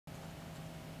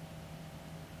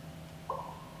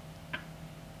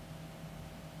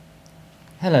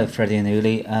Hello Freddie and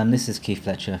Uli, this is Keith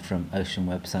Fletcher from Ocean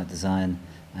Website Design,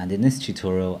 and in this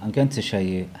tutorial I'm going to show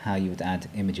you how you would add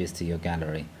images to your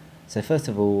gallery. So first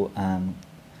of all,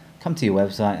 come to your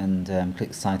website and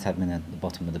click Site Admin at the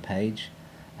bottom of the page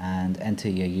and enter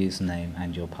your username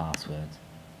and your password.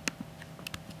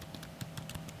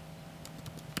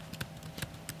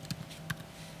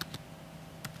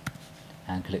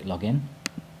 And click Login.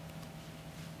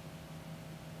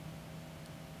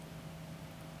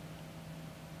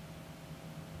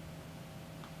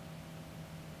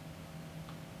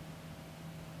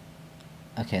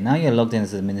 Okay, now you're logged in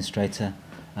as an administrator.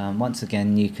 Once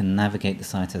again, you can navigate the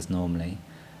site as normally.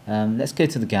 Let's go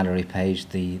to the gallery page,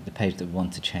 the page that we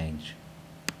want to change.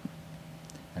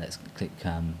 And let's click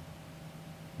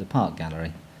the park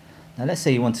gallery. Now let's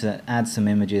say you want to add some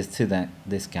images to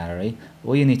this gallery.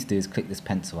 All you need to do is click this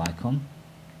pencil icon.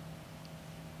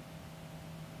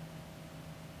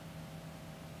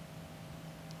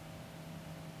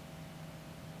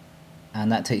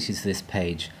 And that takes you to this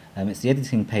page. It's the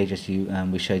editing page as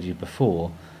we showed you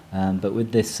before, but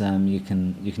with this you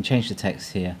can change the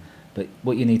text here. But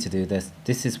what you need to do,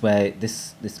 this is where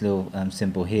this little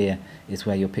symbol here is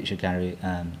where your picture gallery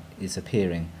is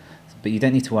appearing. But you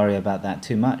don't need to worry about that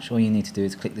too much. All you need to do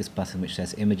is click this button which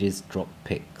says Images Drop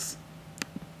Pics.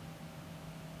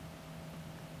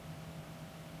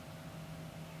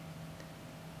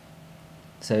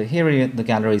 So here are the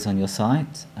galleries on your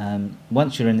site.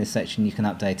 Once you're in this section you can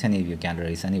update any of your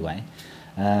galleries anyway,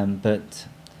 but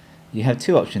you have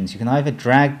two options. You can either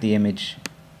drag the image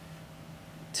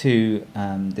to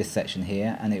this section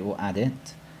here and it will add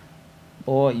it,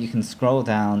 or you can scroll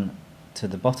down to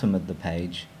the bottom of the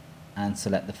page and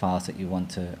select the files that you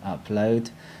want to upload.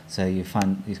 So you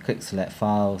click Select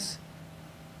Files,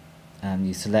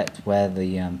 you select where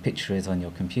the picture is on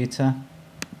your computer,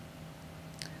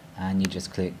 and you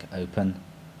just click Open,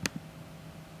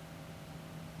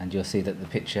 and you'll see that the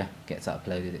picture gets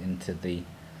uploaded into the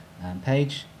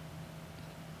page,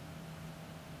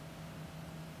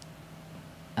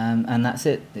 and that's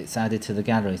it. It's added to the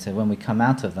gallery. So when we come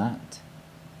out of that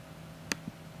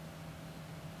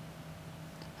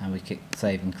and we click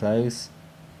Save and Close,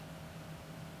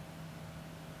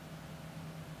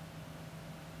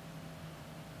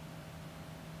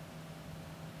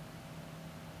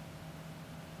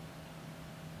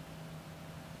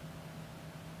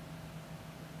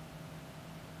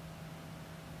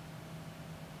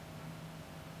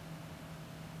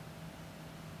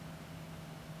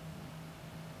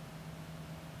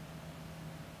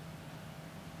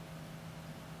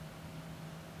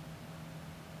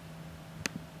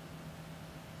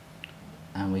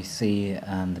 and we see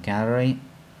the gallery.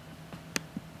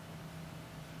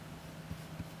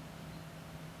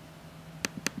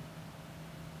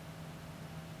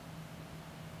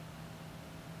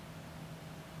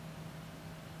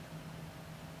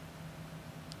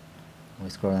 We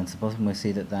scroll down to the bottom, we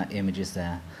see that image is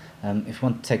there. If you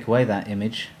want to take away that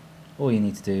image, all you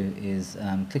need to do is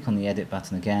click on the Edit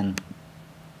button again,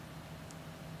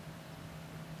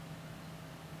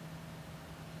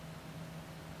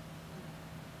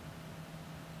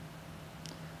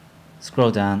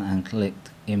 scroll down and click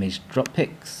Image Drop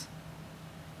Pics,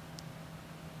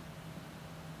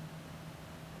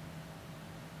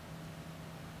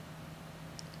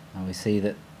 and we see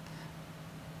that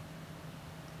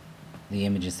the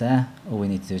image is there. All we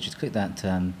need to do is just click that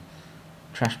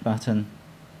trash button.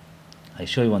 Are you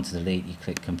sure you want to delete? You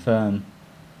click Confirm,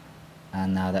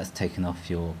 and now that's taken off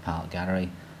your park gallery.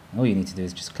 And all you need to do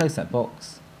is just close that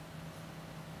box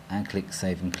and click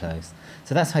Save and Close.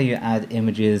 So that's how you add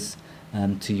images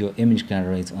to your image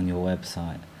galleries on your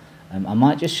website. I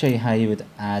might just show you how you would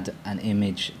add an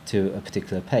image to a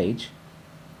particular page.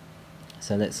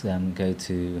 So let's go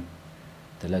to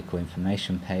the local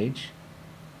information page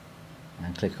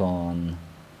and click on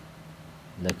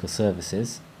Local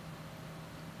Services.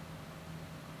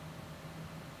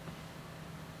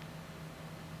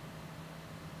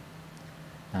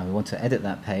 Now we want to edit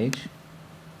that page,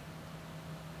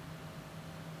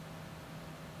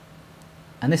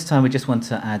 and this time we just want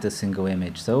to add a single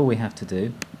image. So all we have to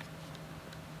do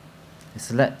is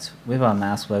select with our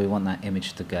mouse where we want that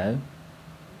image to go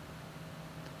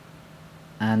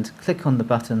and click on the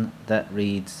button that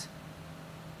reads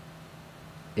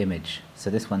Image. So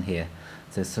this one here.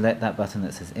 So select that button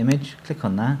that says Image, click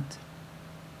on that,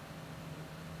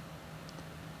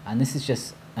 and this is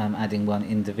just adding one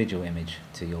individual image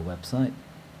to your website.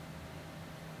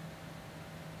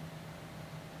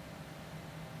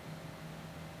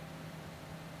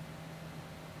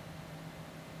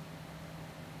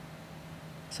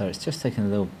 So it's just taking a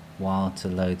little while to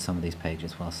load some of these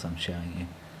pages whilst I'm showing you.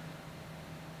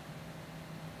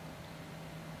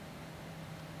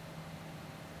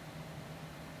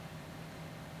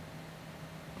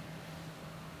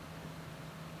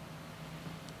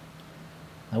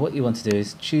 Now what you want to do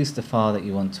is choose the file that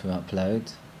you want to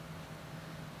upload.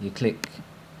 You click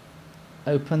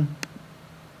Open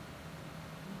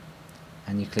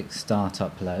and you click Start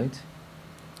Upload.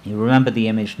 You remember the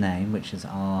image name, which is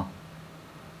R11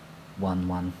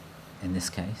 in this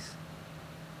case.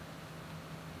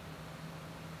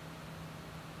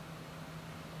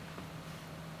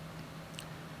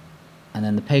 And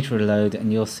then the page will load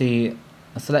and you'll see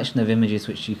a selection of images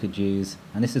which you could use,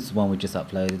 and this is the one we just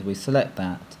uploaded. We select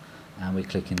that and we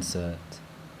click Insert.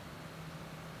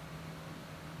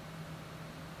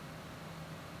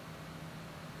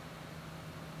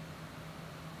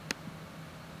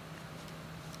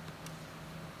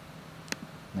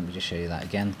 Let me just show you that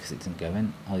again because it didn't go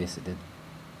in. Oh yes, it did.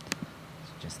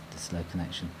 It's just the slow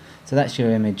connection. So that's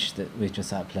your image that we've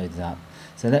just uploaded up.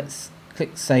 So let's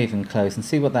click Save and Close and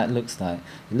see what that looks like.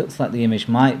 It looks like the image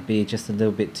might be just a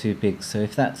little bit too big, so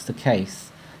if that's the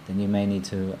case then you may need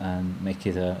to make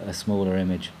it a smaller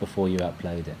image before you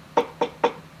upload it.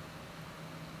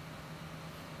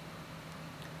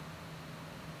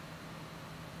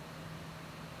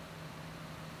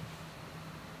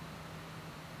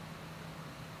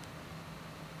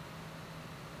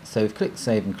 So we've clicked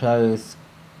Save and Close.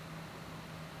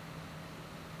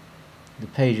 The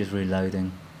page is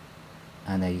reloading.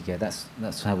 And there you go,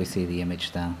 that's how we see the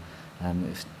image now.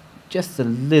 It's just a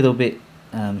little bit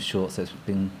short, so it's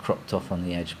been cropped off on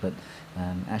the edge, but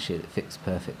actually it fits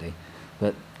perfectly.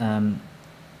 But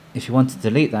if you want to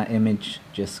delete that image,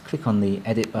 just click on the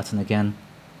Edit button again.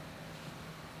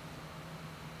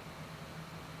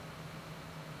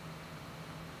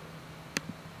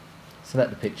 Select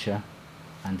the picture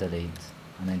and delete,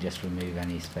 and then just remove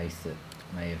any space that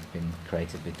may have been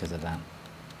created because of that.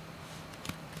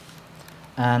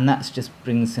 And that just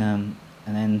brings an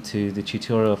end to the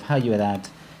tutorial of how you would add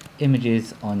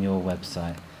images on your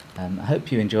website. I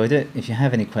hope you enjoyed it. If you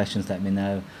have any questions, let me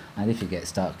know, and if you get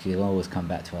stuck, you'll always come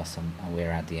back to us and we'll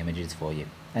add the images for you.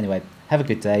 Anyway, have a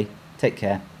good day, take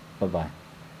care, bye bye.